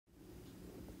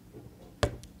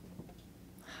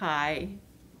Hi,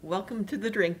 welcome to the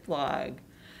Drink Vlog.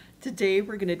 Today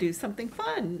we're going to do something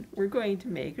fun. We're going to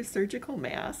make a surgical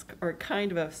mask, or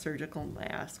kind of a surgical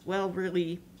mask. Well,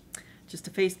 really just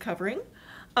a face covering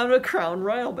out of a Crown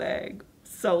Royal bag.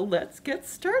 So let's get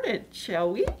started,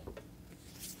 shall we?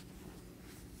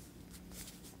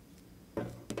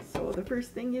 So the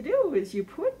first thing you do is you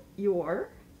put your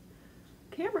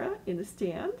camera in a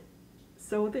stand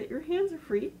so that your hands are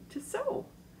free to sew.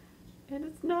 And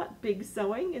it's not big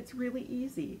sewing, it's really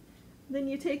easy. Then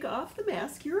you take off the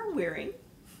mask you're wearing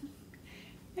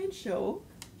and show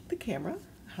the camera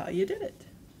how you did it.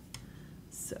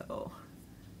 So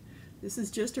this is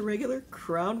just a regular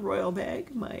Crown Royal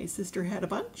bag. My sister had a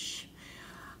bunch.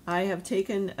 I have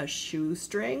taken a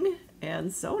shoestring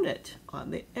and sewn it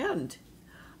on the end.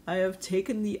 I have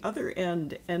taken the other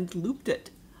end and looped it.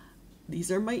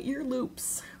 These are my ear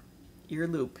loops. Ear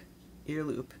loop, ear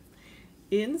loop.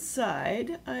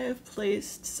 Inside, I have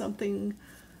placed something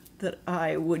that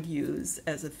I would use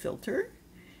as a filter,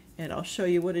 and I'll show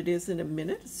you what it is in a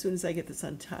minute as soon as I get this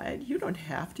untied. You don't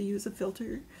have to use a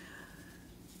filter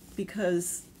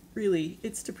because really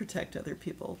it's to protect other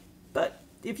people. But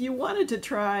if you wanted to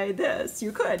try this,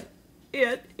 you could.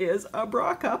 It is a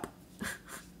bra cup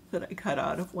that I cut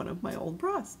out of one of my old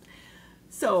bras.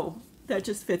 So that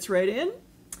just fits right in.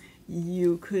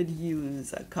 You could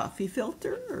use a coffee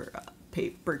filter or a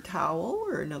paper towel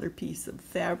or another piece of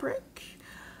fabric.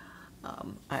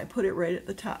 I put it right at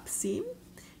the top seam.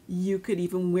 You could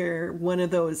even wear one of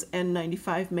those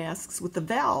N95 masks with the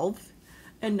valve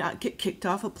and not get kicked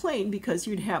off a plane because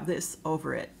you'd have this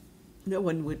over it. No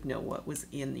one would know what was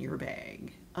in your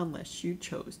bag unless you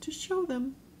chose to show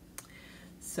them.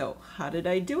 So how did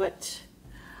I do it?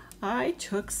 I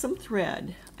took some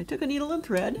thread. I took a needle and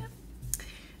thread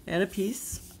and a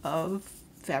piece of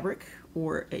fabric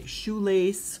or a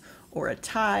shoelace or a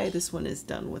tie. This one is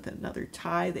done with another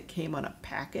tie that came on a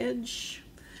package,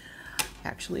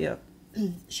 actually a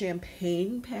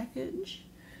champagne package.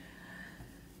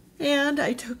 And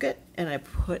I took it and I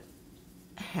put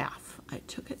half. I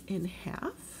took it in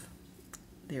half.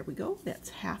 There we go. That's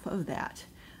half of that.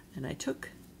 And I took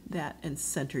that and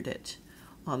centered it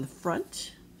on the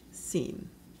front seam.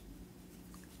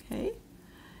 Okay.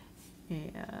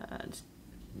 And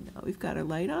now we've got our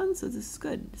light on, so this is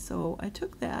good. So I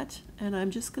took that and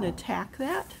I'm just going to tack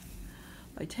that.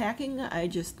 By tacking, I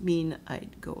just mean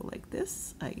I'd go like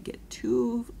this. I get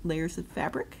two layers of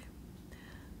fabric,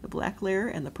 the black layer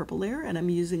and the purple layer, and I'm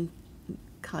using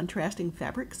contrasting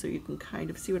fabric so you can kind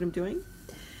of see what I'm doing.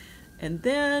 And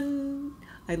then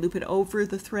I loop it over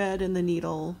the thread and the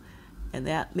needle, and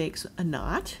that makes a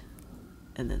knot.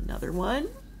 And then another one,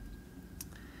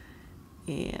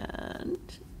 and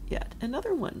yet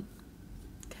another one.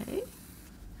 Okay,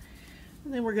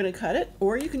 and then we're going to cut it,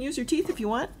 or you can use your teeth if you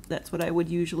want. That's what I would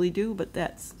usually do, but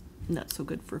that's not so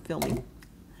good for filming.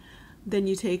 Then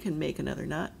you take and make another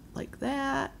knot like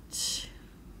that,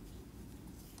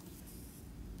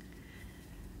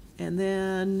 and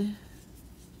then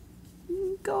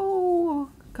go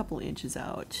a couple inches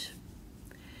out.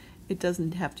 It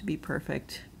doesn't have to be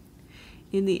perfect.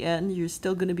 In the end, you're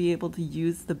still going to be able to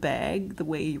use the bag the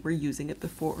way you were using it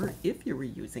before, if you were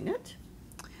using it.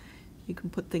 You can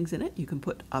put things in it. You can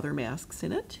put other masks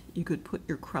in it. You could put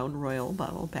your Crown Royal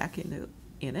bottle back in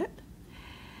it.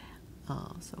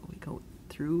 So we go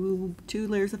through two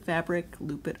layers of fabric,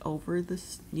 loop it over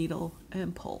this needle,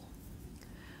 and pull.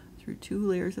 Through two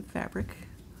layers of fabric,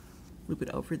 loop it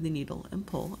over the needle, and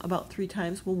pull. About 3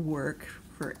 times will work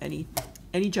for any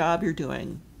job you're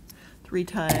doing. 3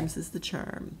 times is the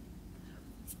charm.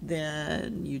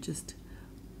 Then you just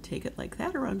take it like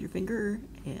that around your finger,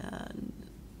 and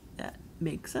that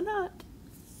makes a knot.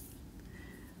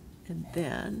 And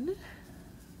then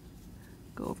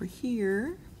go over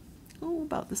here,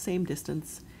 about the same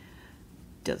distance.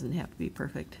 Doesn't have to be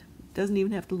perfect. Doesn't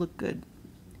even have to look good.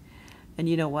 And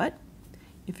you know what?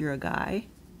 If you're a guy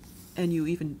and you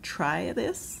even try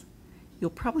this,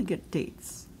 you'll probably get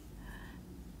dates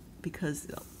because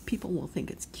people will think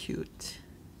it's cute.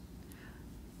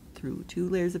 Through 2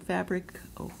 layers of fabric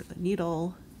over the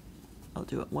needle. I'll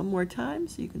do it one more time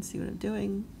so you can see what I'm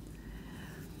doing.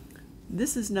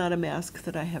 This is not a mask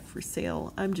that I have for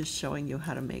sale. I'm just showing you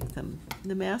how to make them.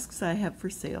 The masks I have for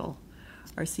sale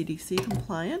are CDC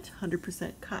compliant,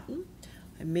 100% cotton.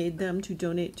 I made them to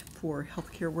donate for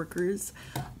healthcare workers,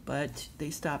 but they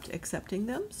stopped accepting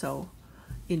them, so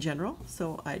in general,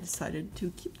 so I decided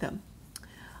to keep them.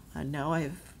 Now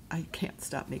I can't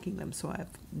stop making them, so I have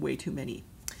way too many.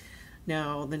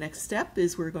 Now the next step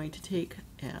is we're going to take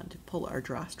and pull our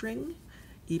drawstring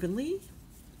evenly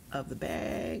of the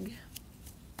bag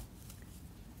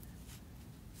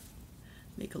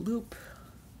make a loop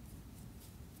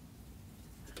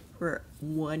for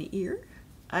one ear.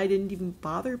 I didn't even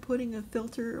bother putting a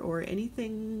filter or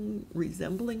anything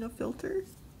resembling a filter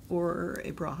or a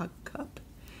bra cup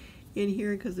in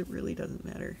here because it really doesn't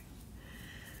matter.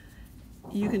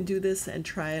 You can do this and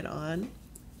try it on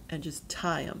and just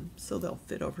tie them so they'll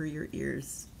fit over your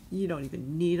ears. You don't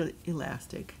even need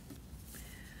elastic.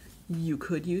 You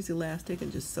could use elastic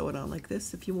and just sew it on like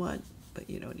this if you want, but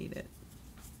you don't need it.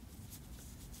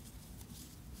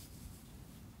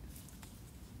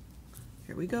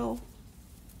 Here we go.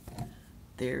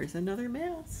 There's another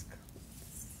mask.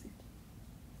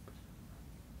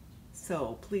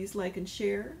 So please like and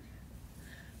share.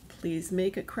 Please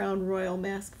make a Crown Royal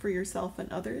mask for yourself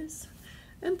and others,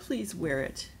 and please wear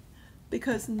it,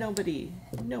 because nobody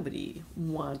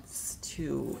wants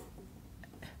to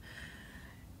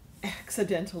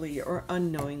accidentally or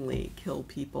unknowingly kill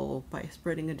people by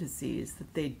spreading a disease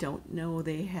that they don't know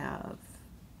they have.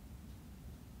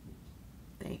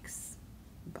 Thanks.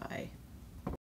 Bye.